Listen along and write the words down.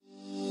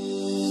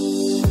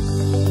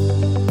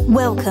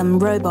Welcome,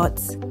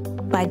 Robots,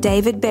 by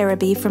David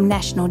Berreby from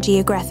National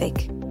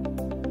Geographic.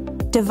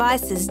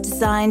 Devices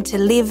designed to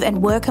live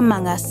and work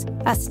among us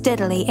are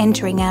steadily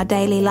entering our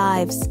daily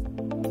lives.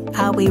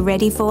 Are we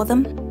ready for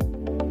them?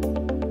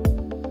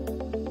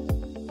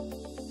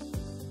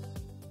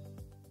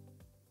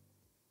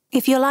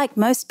 If you're like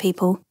most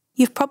people,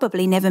 you've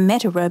probably never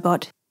met a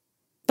robot,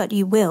 but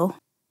you will.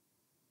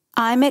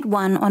 I met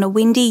one on a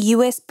windy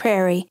US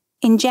prairie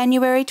in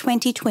January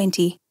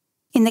 2020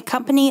 in the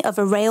company of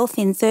a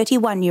rail-thin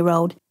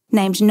 31-year-old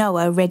named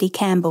Noah Reddy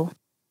Campbell.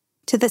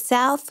 To the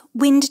south,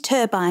 wind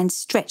turbines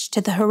stretched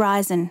to the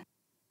horizon.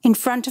 In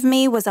front of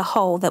me was a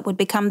hole that would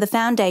become the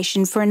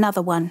foundation for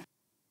another one.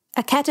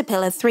 A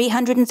Caterpillar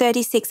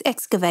 336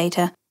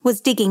 excavator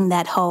was digging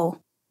that hole,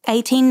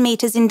 18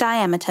 metres in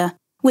diameter,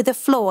 with a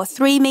floor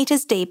 3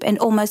 metres deep and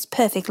almost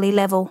perfectly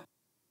level.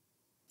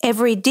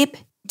 Every dip,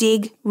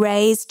 dig,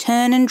 raise,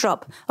 turn and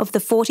drop of the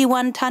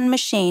 41-tonne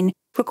machine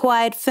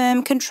required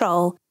firm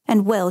control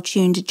and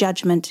well-tuned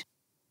judgment.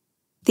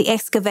 The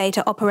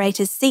excavator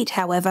operator's seat,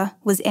 however,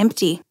 was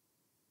empty.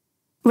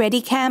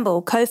 Reddy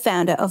Campbell,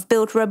 co-founder of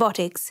Built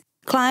Robotics,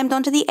 climbed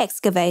onto the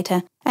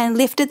excavator and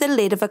lifted the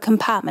lid of a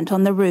compartment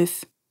on the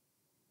roof.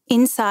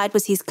 Inside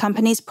was his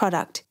company's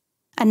product,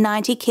 a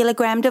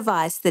 90-kilogram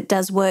device that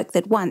does work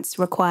that once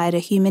required a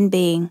human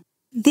being.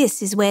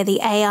 "This is where the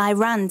AI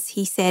runs,"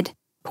 he said,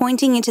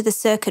 pointing into the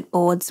circuit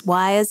boards,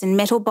 wires and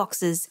metal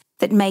boxes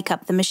that make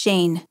up the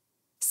machine.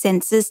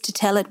 Sensors to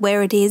tell it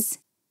where it is,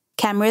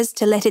 cameras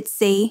to let it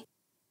see,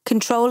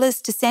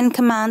 controllers to send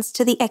commands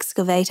to the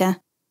excavator,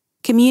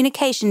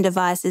 communication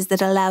devices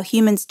that allow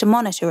humans to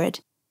monitor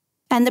it,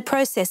 and the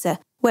processor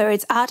where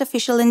its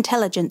artificial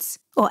intelligence,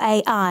 or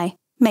AI,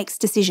 makes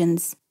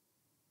decisions.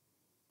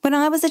 When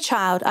I was a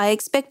child, I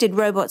expected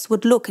robots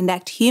would look and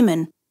act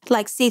human,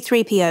 like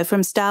C-3PO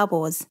from Star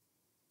Wars.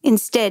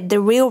 Instead, the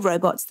real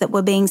robots that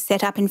were being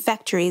set up in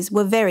factories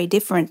were very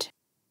different.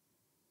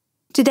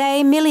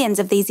 Today, millions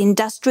of these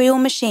industrial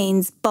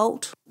machines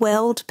bolt,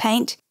 weld,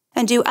 paint,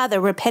 and do other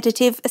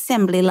repetitive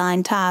assembly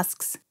line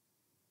tasks.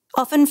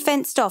 Often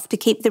fenced off to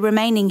keep the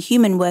remaining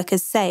human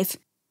workers safe,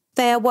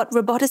 they are what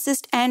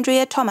roboticist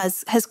Andrea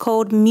Thomas has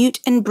called mute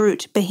and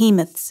brute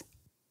behemoths.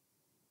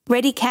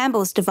 Reddy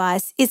Campbell's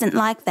device isn't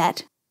like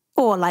that,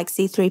 or like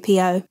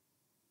C-3PO.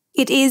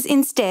 It is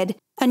instead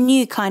a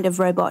new kind of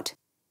robot,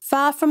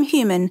 far from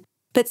human,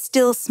 but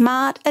still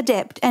smart,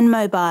 adept and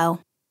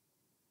mobile.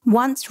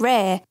 Once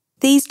rare,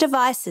 these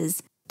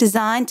devices,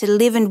 designed to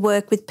live and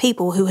work with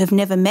people who have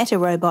never met a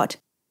robot,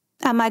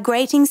 are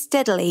migrating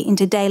steadily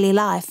into daily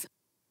life.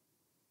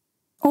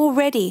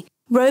 Already,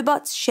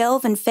 robots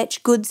shelve and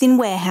fetch goods in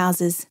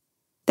warehouses.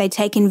 They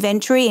take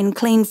inventory and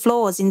clean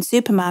floors in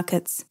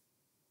supermarkets.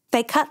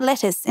 They cut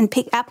lettuce and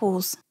pick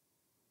apples.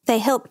 They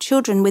help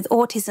children with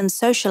autism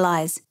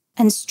socialise,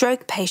 and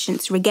stroke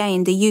patients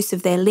regain the use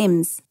of their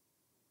limbs.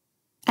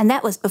 And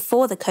that was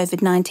before the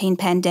COVID-19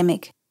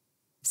 pandemic.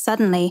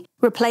 Suddenly,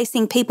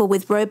 replacing people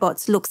with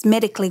robots looks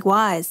medically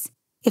wise,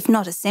 if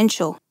not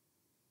essential.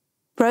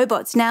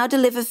 Robots now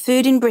deliver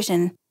food in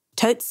Britain,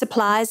 tote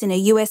supplies in a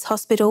US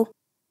hospital,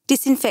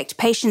 disinfect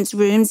patients'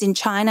 rooms in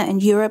China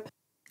and Europe,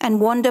 and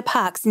wander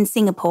parks in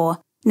Singapore,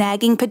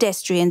 nagging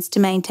pedestrians to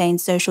maintain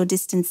social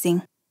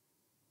distancing.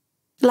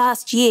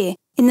 Last year,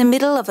 in the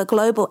middle of a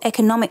global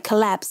economic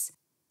collapse,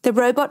 the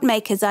robot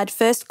makers I'd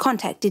first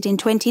contacted in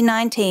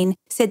 2019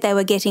 said they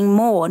were getting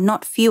more,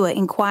 not fewer,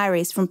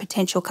 inquiries from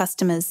potential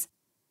customers.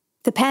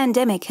 The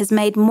pandemic has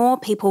made more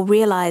people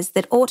realise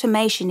that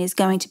automation is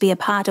going to be a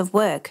part of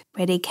work,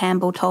 Reddy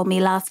Campbell told me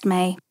last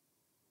May.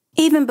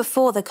 Even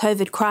before the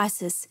COVID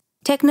crisis,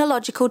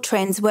 technological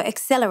trends were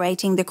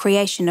accelerating the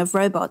creation of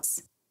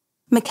robots.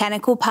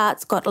 Mechanical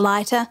parts got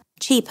lighter,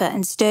 cheaper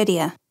and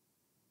sturdier.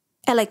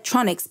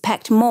 Electronics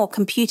packed more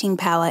computing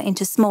power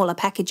into smaller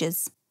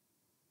packages.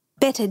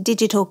 Better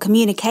digital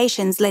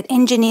communications let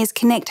engineers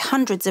connect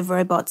hundreds of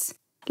robots,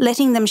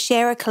 letting them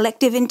share a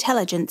collective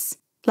intelligence,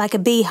 like a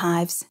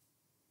beehive's.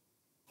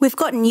 "We've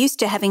gotten used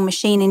to having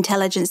machine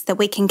intelligence that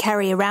we can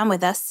carry around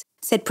with us,"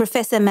 said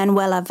Professor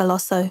Manuela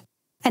Veloso,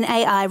 an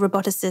AI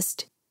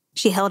roboticist.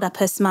 She held up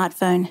her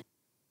smartphone.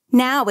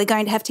 "Now we're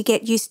going to have to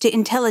get used to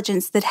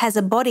intelligence that has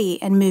a body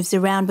and moves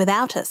around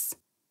without us."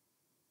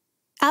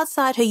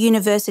 Outside her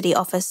university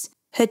office,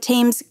 her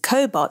team's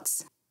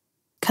cobots,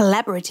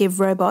 collaborative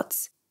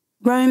robots,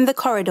 roam the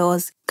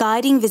corridors,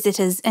 guiding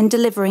visitors and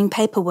delivering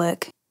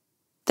paperwork.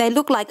 They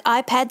look like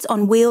iPads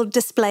on wheeled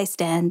display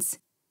stands.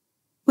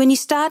 When you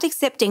start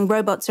accepting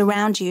robots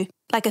around you,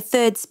 like a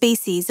third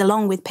species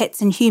along with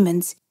pets and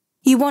humans,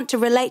 you want to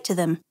relate to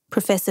them,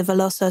 Professor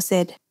Veloso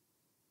said.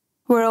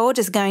 "We're all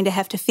just going to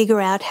have to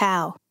figure out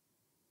how."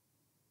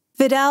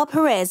 Vidal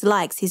Perez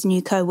likes his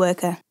new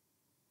co-worker.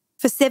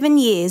 For 7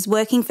 years,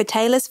 working for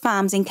Taylor's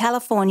Farms in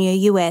California,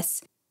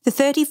 US, the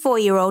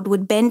 34-year-old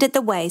would bend at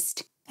the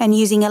waist and,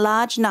 using a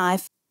large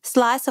knife,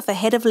 slice off a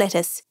head of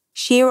lettuce,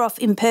 shear off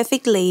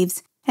imperfect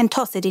leaves, and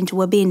toss it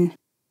into a bin.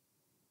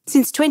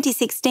 Since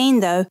 2016,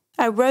 though,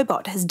 a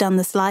robot has done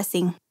the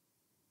slicing.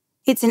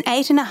 It's an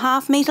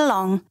 8.5-metre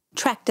long,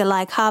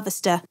 tractor-like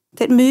harvester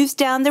that moves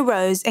down the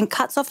rows and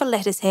cuts off a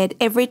lettuce head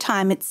every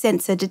time its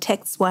sensor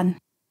detects one.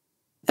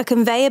 A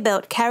conveyor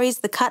belt carries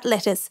the cut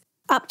lettuce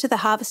up to the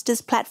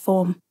harvester's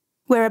platform,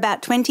 where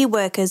about 20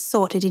 workers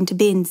sort it into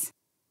bins.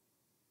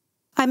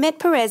 I met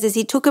Perez as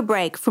he took a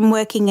break from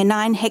working a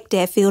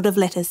 9-hectare field of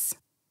lettuce.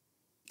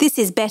 "This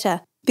is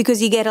better,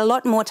 because you get a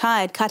lot more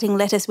tired cutting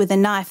lettuce with a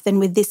knife than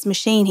with this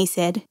machine," he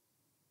said.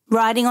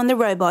 Riding on the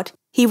robot,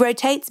 he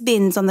rotates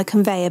bins on the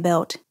conveyor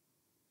belt.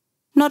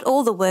 "Not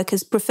all the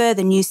workers prefer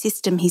the new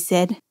system," he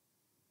said.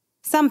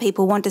 "Some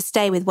people want to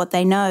stay with what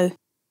they know,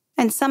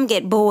 and some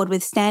get bored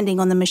with standing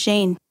on the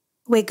machine.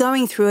 We're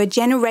going through a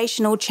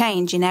generational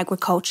change in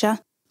agriculture,"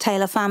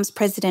 Taylor Farms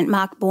President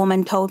Mark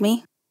Borman told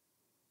me.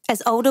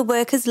 As older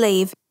workers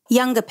leave,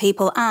 younger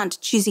people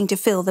aren't choosing to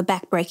fill the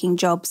backbreaking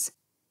jobs.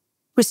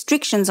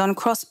 Restrictions on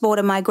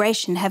cross-border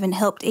migration haven't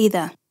helped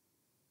either.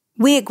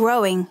 "We're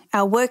growing,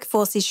 our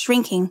workforce is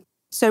shrinking,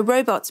 so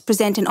robots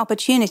present an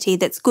opportunity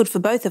that's good for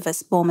both of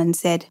us," Borman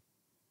said.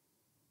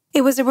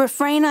 It was a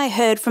refrain I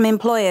heard from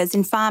employers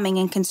in farming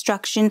and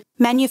construction,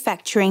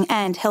 manufacturing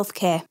and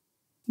healthcare.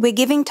 We're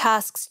giving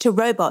tasks to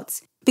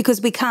robots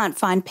because we can't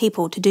find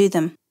people to do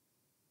them.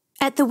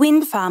 At the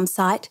wind farm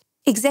site,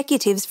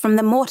 executives from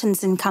the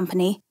Mortensen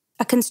Company,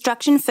 a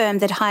construction firm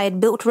that hired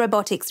Built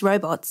Robotics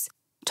robots,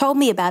 told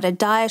me about a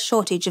dire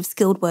shortage of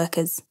skilled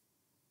workers.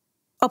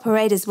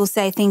 Operators will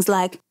say things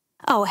like,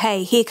 "Oh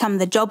hey, here come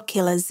the job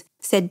killers,"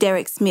 said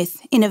Derek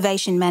Smith,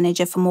 innovation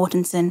manager for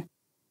Mortensen.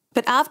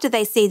 But after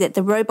they see that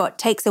the robot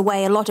takes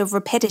away a lot of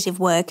repetitive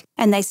work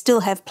and they still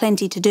have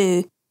plenty to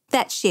do,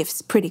 that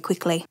shifts pretty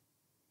quickly.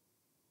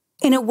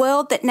 In a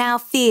world that now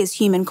fears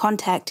human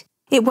contact,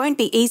 it won't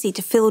be easy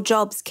to fill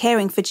jobs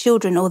caring for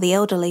children or the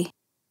elderly.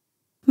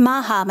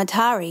 Maha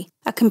Matari,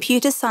 a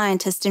computer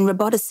scientist and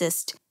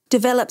roboticist,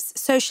 develops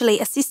socially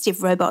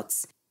assistive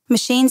robots,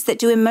 machines that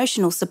do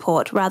emotional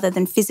support rather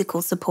than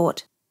physical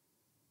support.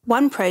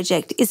 One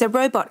project is a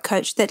robot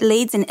coach that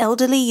leads an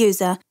elderly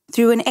user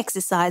through an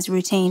exercise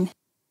routine.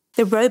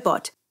 The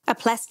robot, a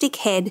plastic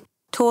head,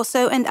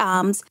 torso and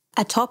arms,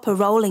 atop a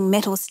rolling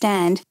metal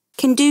stand,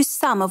 can do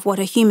some of what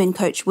a human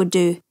coach would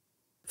do.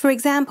 For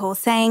example,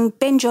 saying,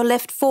 "Bend your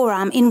left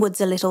forearm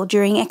inwards a little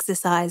during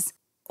exercise,"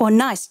 or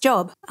 "Nice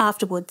job"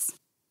 afterwards.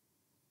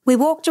 We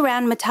walked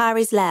around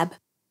Matari's lab,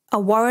 a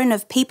warren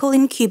of people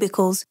in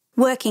cubicles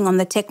working on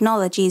the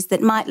technologies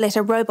that might let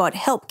a robot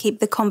help keep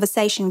the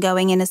conversation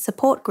going in a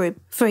support group,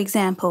 for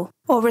example,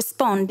 or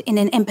respond in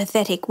an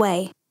empathetic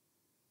way.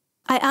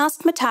 I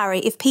asked Matari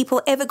if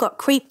people ever got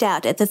creeped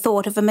out at the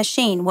thought of a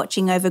machine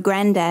watching over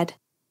Grandad.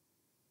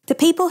 "The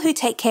people who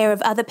take care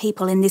of other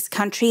people in this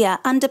country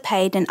are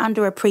underpaid and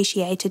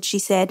underappreciated," she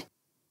said.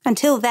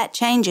 "Until that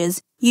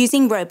changes,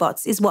 using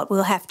robots is what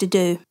we'll have to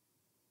do."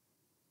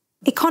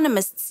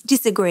 Economists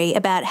disagree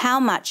about how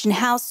much and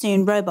how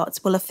soon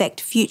robots will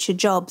affect future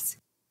jobs,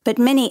 but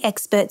many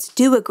experts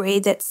do agree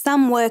that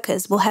some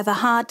workers will have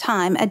a hard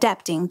time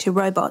adapting to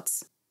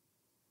robots.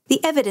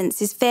 The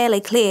evidence is fairly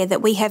clear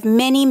that we have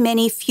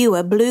many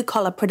fewer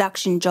blue-collar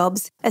production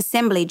jobs,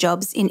 assembly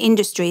jobs in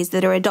industries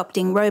that are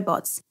adopting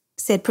robots,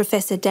 said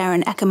Professor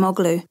Darren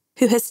Akemoglu,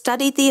 who has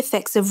studied the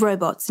effects of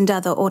robots and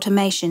other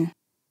automation.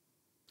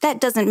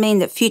 That doesn't mean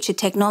that future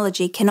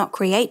technology cannot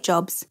create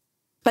jobs,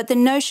 but the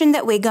notion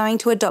that we're going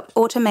to adopt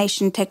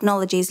automation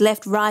technologies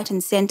left, right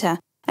and centre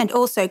and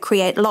also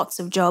create lots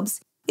of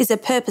jobs is a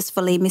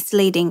purposefully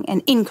misleading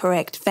and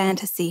incorrect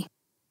fantasy.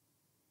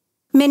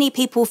 Many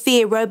people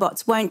fear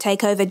robots won't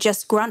take over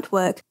just grunt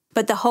work,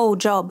 but the whole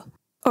job,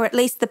 or at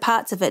least the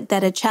parts of it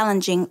that are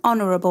challenging,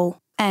 honourable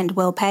and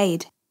well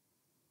paid.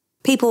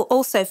 People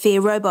also fear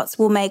robots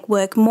will make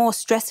work more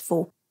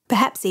stressful,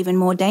 perhaps even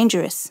more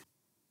dangerous.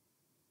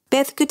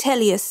 Beth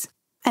Gutelius,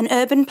 an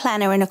urban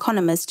planner and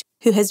economist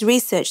who has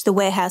researched the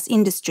warehouse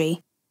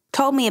industry,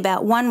 told me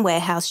about one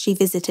warehouse she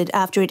visited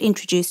after it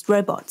introduced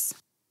robots.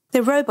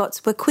 The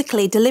robots were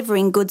quickly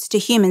delivering goods to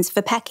humans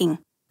for packing,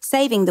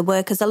 saving the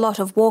workers a lot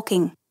of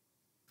walking.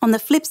 On the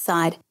flip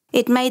side,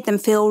 it made them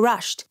feel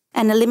rushed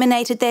and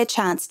eliminated their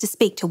chance to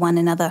speak to one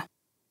another.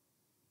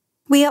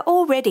 We are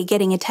already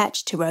getting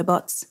attached to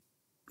robots.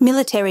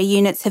 Military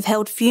units have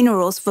held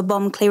funerals for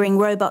bomb-clearing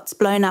robots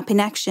blown up in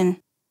action.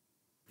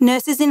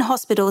 Nurses in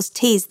hospitals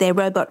tease their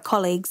robot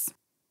colleagues.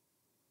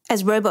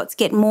 As robots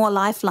get more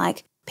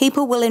lifelike,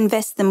 people will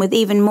invest them with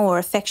even more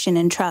affection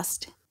and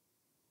trust.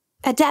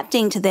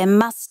 Adapting to them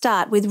must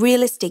start with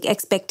realistic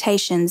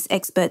expectations,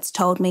 experts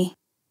told me.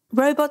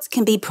 Robots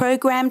can be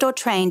programmed or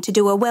trained to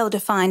do a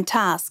well-defined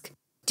task,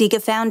 dig a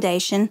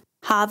foundation,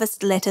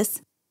 harvest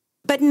lettuce,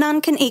 but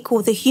none can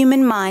equal the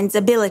human mind's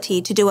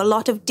ability to do a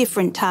lot of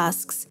different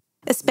tasks,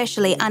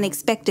 especially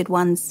unexpected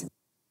ones.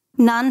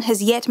 None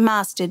has yet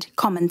mastered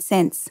common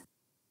sense.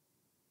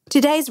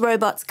 Today's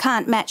robots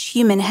can't match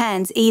human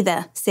hands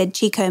either, said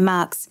Chico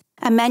Marks,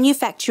 a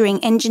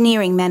manufacturing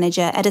engineering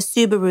manager at a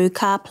Subaru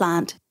car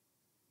plant.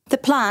 The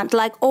plant,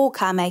 like all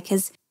car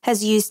makers,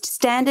 has used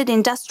standard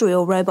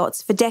industrial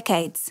robots for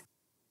decades.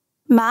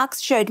 Marks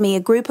showed me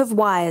a group of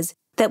wires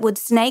that would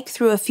snake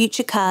through a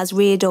future car's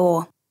rear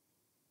door.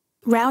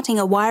 Routing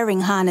a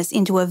wiring harness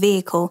into a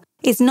vehicle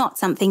is not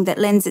something that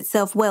lends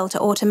itself well to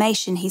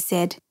automation, he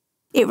said.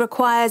 It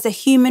requires a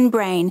human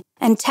brain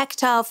and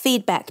tactile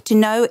feedback to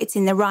know it's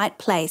in the right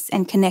place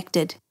and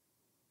connected.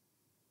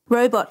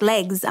 Robot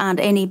legs aren't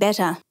any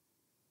better.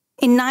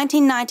 In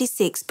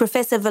 1996,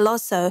 Professor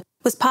Veloso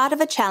was part of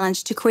a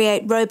challenge to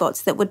create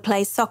robots that would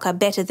play soccer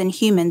better than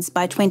humans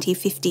by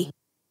 2050.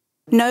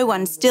 No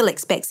one still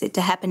expects it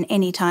to happen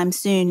anytime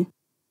soon.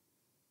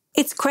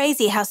 It's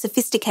crazy how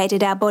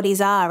sophisticated our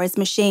bodies are as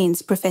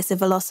machines, Professor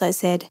Veloso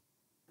said.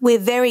 We're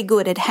very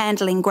good at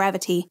handling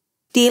gravity,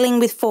 dealing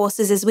with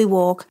forces as we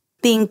walk,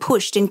 being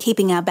pushed and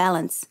keeping our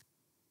balance.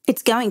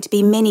 It's going to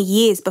be many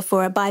years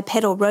before a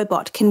bipedal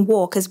robot can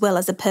walk as well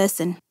as a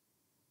person.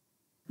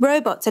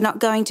 Robots are not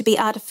going to be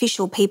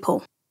artificial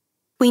people.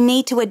 We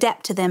need to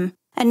adapt to them,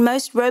 and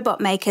most robot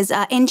makers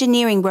are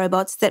engineering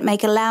robots that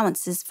make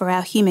allowances for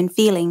our human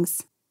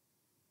feelings.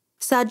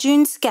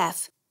 Sarjun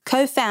Skaff,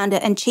 co-founder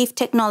and chief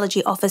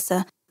technology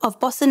officer of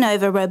Bossa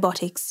Nova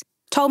Robotics,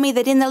 told me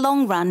that in the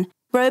long run,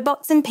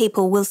 robots and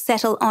people will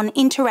settle on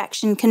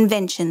interaction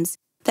conventions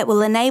that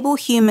will enable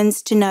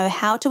humans to know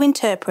how to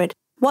interpret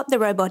what the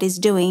robot is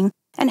doing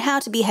and how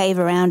to behave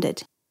around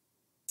it.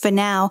 For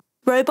now,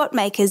 robot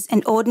makers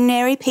and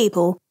ordinary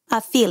people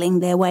are feeling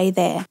their way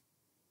there.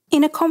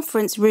 In a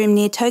conference room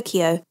near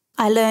Tokyo,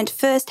 I learned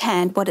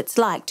firsthand what it's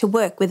like to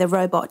work with a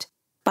robot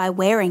by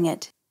wearing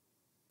it.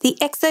 The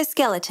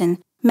exoskeleton,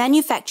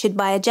 manufactured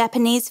by a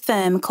Japanese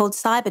firm called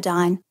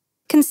Cyberdyne,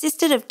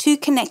 consisted of 2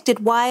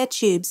 connected wire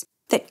tubes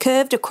that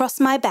curved across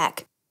my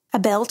back, a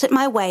belt at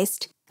my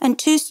waist, and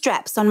 2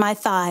 straps on my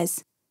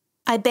thighs.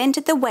 I bent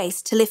at the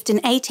waist to lift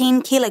an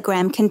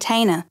 18-kilogram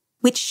container,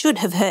 which should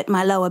have hurt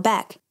my lower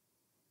back.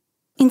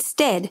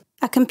 Instead,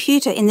 a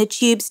computer in the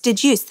tubes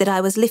deduced that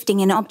I was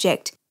lifting an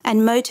object,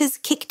 and motors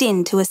kicked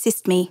in to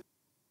assist me.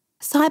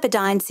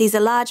 Cyberdyne sees a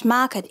large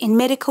market in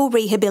medical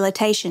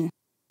rehabilitation.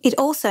 It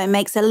also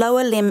makes a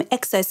lower limb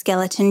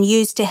exoskeleton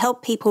used to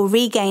help people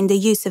regain the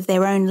use of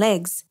their own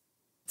legs.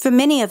 For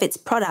many of its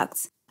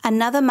products,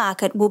 another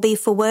market will be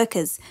for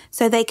workers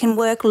so they can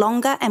work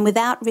longer and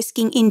without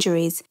risking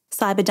injuries,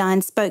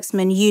 Cyberdyne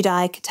spokesman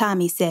Yudai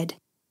Katami said.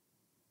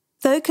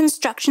 Though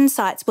construction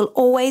sites will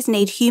always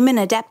need human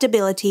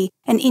adaptability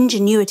and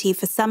ingenuity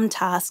for some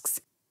tasks,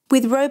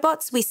 with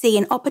robots we see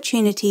an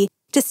opportunity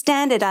to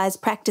standardise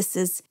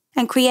practices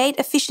and create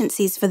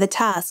efficiencies for the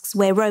tasks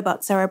where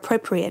robots are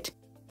appropriate,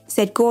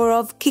 said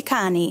Gaurav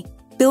Kikani,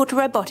 Built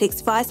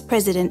Robotics Vice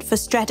President for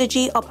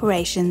Strategy,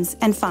 Operations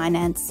and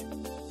Finance.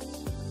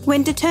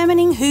 When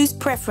determining whose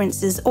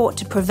preferences ought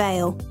to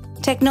prevail,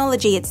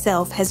 technology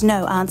itself has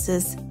no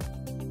answers.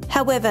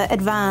 However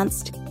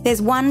advanced,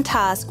 there's one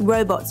task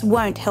robots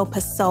won't help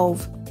us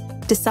solve: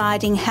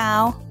 deciding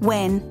how,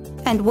 when,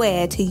 and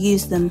where to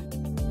use them.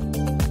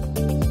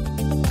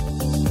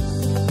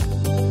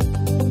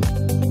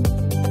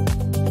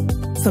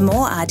 For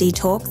more RD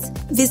Talks,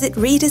 visit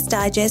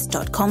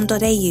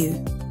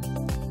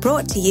readersdigest.com.au.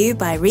 Brought to you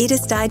by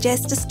Reader's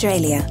Digest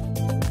Australia.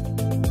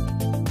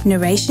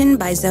 Narration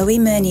by Zoe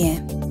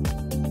Mernier.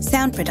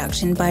 Sound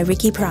production by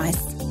Ricky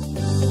Price.